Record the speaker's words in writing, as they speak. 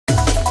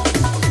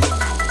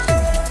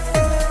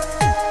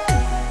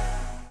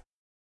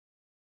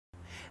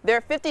There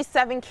are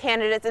 57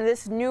 candidates in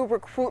this new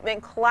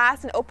recruitment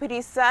class, and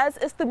OPD says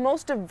it's the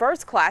most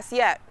diverse class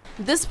yet.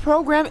 This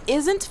program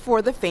isn't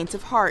for the faint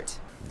of heart.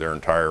 Their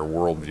entire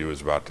worldview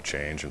is about to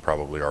change and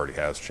probably already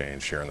has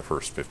changed here in the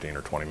first 15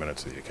 or 20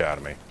 minutes of the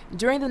academy.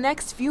 During the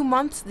next few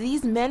months,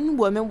 these men and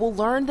women will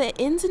learn the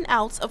ins and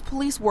outs of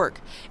police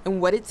work and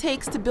what it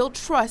takes to build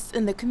trust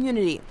in the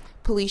community.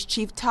 Police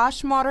Chief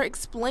Tosh Motter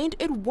explained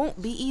it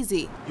won't be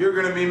easy. You're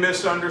going to be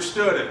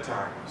misunderstood at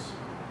times.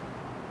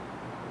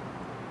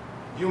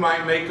 You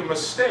might make a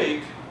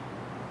mistake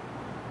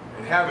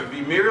and have it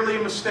be merely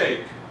a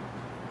mistake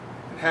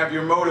and have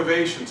your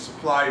motivation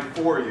supplied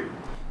for you.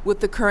 With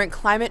the current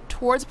climate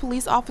towards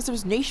police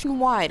officers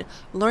nationwide,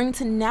 learning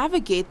to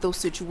navigate those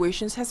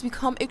situations has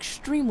become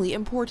extremely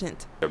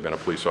important. I've been a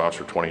police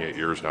officer 28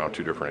 years now,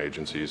 2 different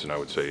agencies, and I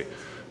would say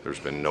there's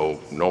been no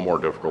more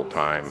difficult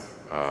time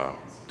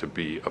to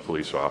be a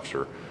police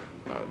officer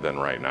than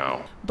right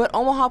now. But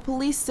Omaha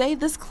police say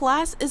this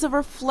class is a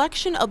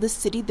reflection of the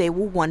city they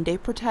will one day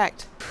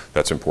protect.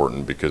 That's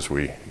important because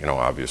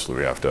obviously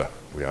we have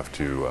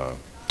to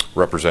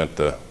represent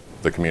the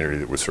community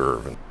that we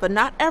serve. But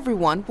not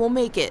everyone will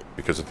make it.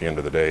 Because at the end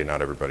of the day,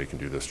 not everybody can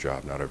do this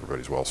job. Not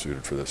everybody's well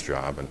suited for this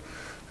job, and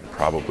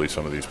probably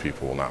some of these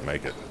people will not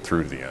make it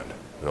through to the end.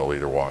 They'll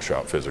either wash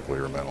out physically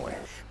or mentally.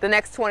 The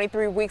next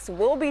 23 weeks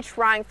will be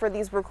trying for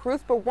these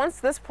recruits, but once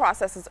this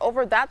process is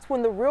over, that's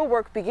when the real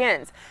work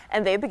begins,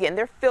 and they begin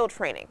their field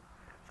training.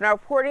 Now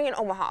reporting in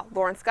Omaha,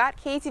 Lauren Scott,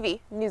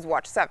 KETV News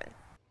Watch 7.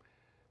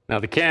 Now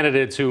the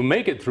candidates who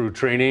make it through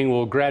training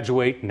will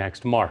graduate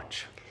next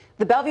March.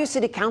 The Bellevue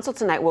City Council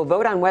tonight will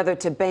vote on whether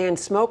to ban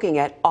smoking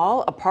at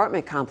all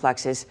apartment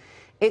complexes.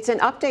 It's an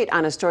update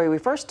on a story we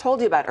first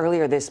told you about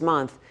earlier this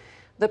month.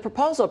 The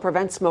proposal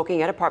prevents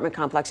smoking at apartment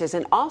complexes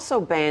and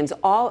also bans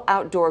all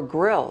outdoor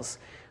grills.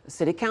 A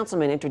city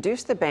councilman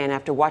introduced the ban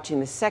after watching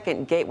the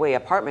second Gateway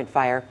apartment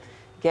fire.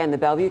 Again, the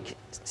Bellevue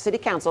City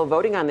Council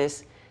voting on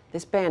this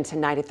ban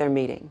tonight at their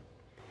meeting.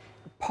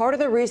 Part of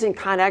the reason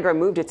ConAgra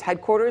moved its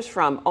headquarters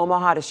from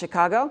Omaha to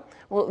Chicago,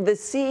 well, the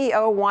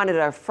CEO wanted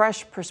a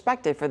fresh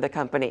perspective for the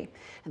company.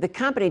 The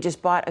company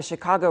just bought a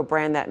Chicago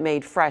brand that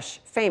made fresh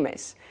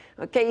famous.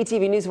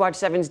 KETV News Watch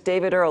 7's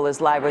David Earle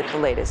is live with the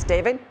latest.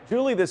 David?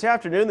 Julie, this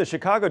afternoon, the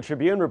Chicago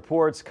Tribune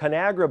reports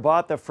ConAgra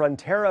bought the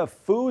Frontera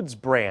Foods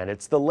brand.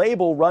 It's the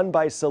label run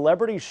by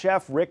celebrity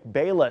chef Rick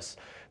Bayless.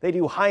 They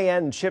do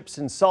high-end chips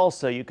and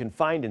salsa you can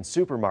find in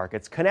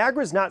supermarkets.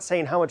 ConAgra's not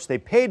saying how much they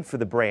paid for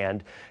the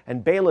brand,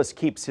 and Bayless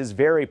keeps his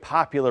very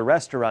popular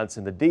restaurants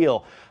in the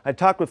deal. I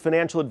talked with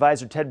financial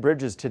advisor Ted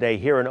Bridges today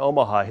here in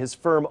Omaha. His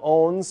firm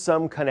owns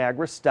some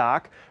ConAgra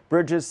stock.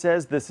 Bridges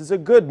says this is a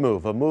good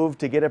move, a move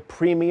to get a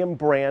premium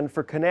brand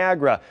for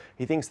ConAgra.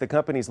 He thinks the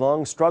company's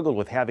long struggled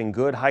with having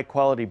good,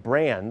 high-quality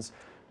brands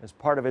as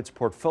part of its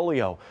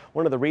portfolio.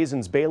 One of the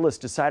reasons Bayless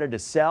decided to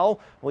sell,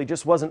 well, he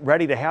just wasn't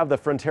ready to have the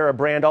Frontera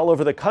brand all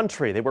over the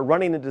country. They were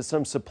running into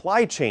some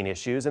supply chain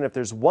issues, and if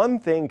there's one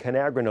thing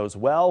ConAgra knows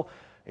well,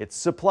 it's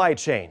supply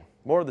chain.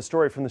 More of the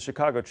story from the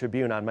Chicago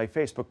Tribune on my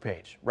Facebook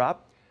page. Rob?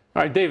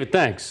 All right, David,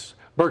 thanks.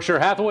 Berkshire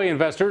Hathaway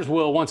investors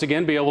will once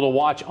again be able to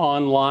watch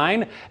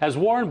online as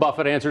Warren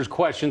Buffett answers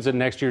questions at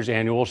next year's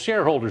annual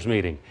shareholders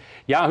meeting.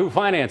 Yahoo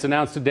Finance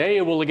announced today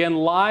it will again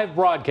live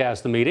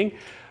broadcast the meeting.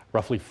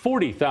 Roughly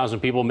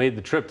 40,000 people made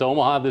the trip to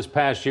Omaha this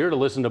past year to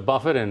listen to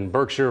Buffett and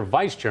Berkshire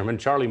Vice Chairman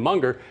Charlie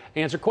Munger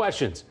answer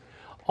questions.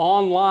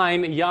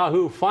 Online,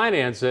 Yahoo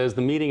Finance says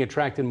the meeting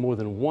attracted more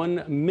than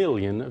 1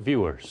 million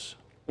viewers.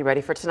 You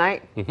ready for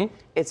tonight?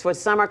 It's what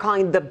some are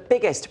calling the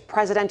biggest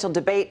presidential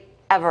debate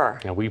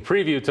ever. Now, we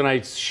preview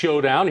tonight's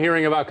showdown,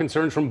 hearing about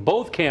concerns from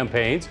both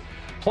campaigns.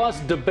 Plus,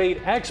 debate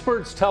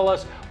experts tell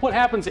us what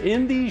happens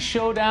in these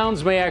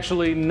showdowns may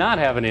actually not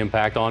have an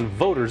impact on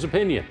voters'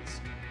 opinions.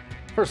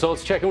 First,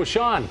 let's check in with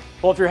Sean.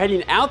 Well, if you're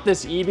heading out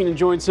this evening,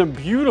 enjoying some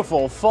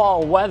beautiful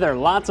fall weather,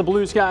 lots of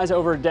blue skies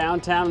over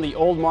downtown in the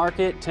Old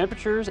Market.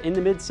 Temperatures in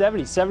the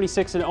mid-70s,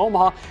 76 in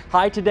Omaha.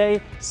 High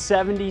today,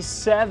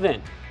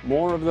 77.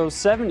 More of those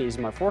 70s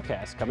in my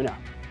forecast coming up.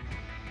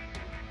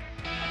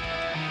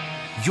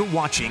 You're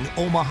watching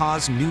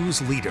Omaha's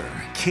news leader,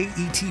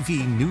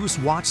 KETV News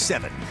Watch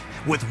 7,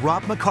 with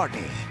Rob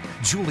McCartney,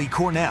 Julie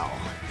Cornell.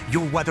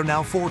 Your Weather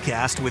Now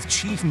forecast with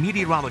Chief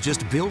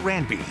Meteorologist Bill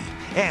Ranby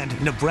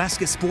and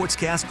Nebraska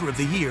Sportscaster of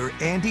the Year,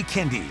 Andy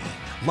Kendi.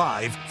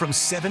 Live from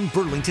 7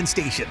 Burlington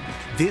Station.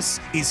 This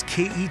is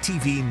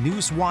KETV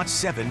News Watch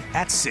 7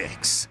 at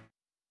 6.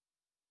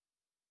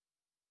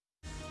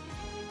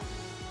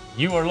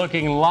 You are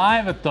looking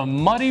live at the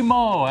Muddy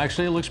Mo.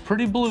 Actually, it looks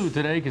pretty blue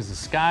today because the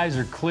skies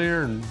are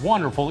clear and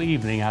wonderful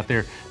evening out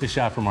there. This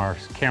shot from our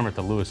camera at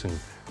the Lewis and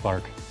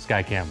Clark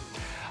Skycam.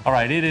 All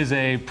right, it is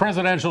a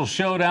presidential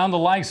showdown, the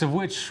likes of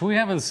which we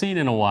haven't seen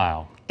in a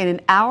while. In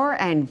an hour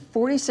and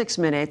 46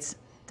 minutes,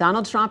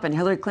 Donald Trump and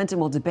Hillary Clinton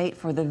will debate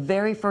for the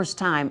very first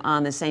time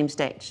on the same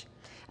stage.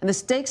 And the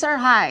stakes are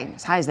high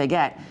as they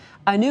get.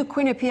 A new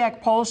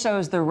Quinnipiac poll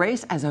shows the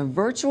race as a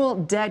virtual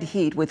dead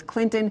heat, with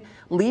Clinton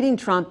leading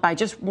Trump by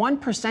just 1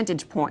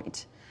 percentage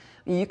point.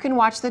 You can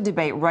watch the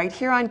debate right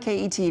here on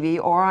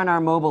KETV or on our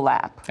mobile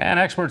app. And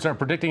experts are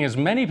predicting as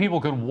many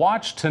people could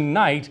watch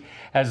tonight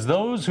as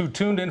those who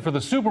tuned in for the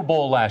Super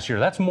Bowl last year.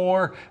 That's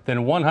more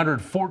than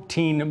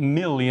 114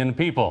 million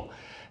people.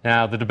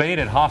 Now, the debate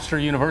at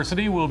Hofstra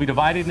University will be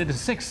divided into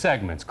 6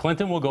 segments.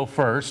 Clinton will go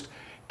first.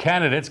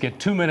 Candidates get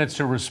 2 minutes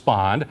to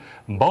respond.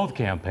 Both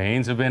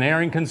campaigns have been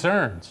airing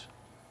concerns.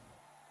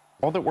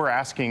 All that we're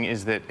asking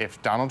is that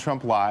if Donald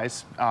Trump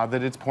lies,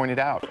 that it's pointed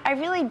out. I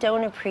really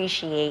don't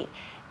appreciate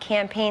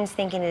campaigns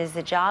thinking it is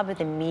the job of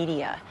the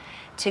media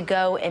to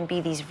go and be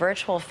these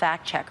virtual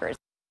fact checkers.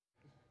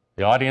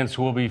 The audience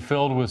will be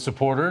filled with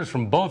supporters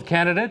from both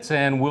candidates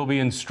and will be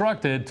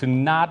instructed to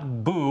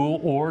not boo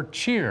or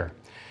cheer.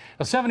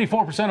 Now,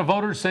 74% of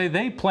voters say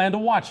they plan to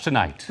watch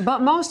tonight.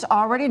 But most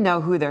already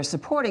know who they're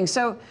supporting.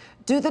 So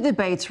do the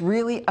debates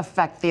really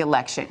affect the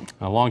election?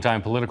 A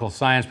longtime political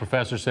science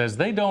professor says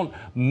they don't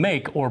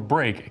make or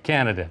break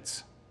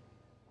candidates.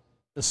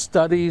 The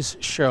studies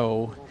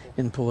show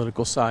in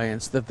political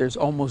science that there's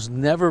almost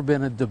never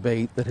been a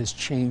debate that has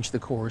changed the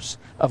course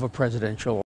of a presidential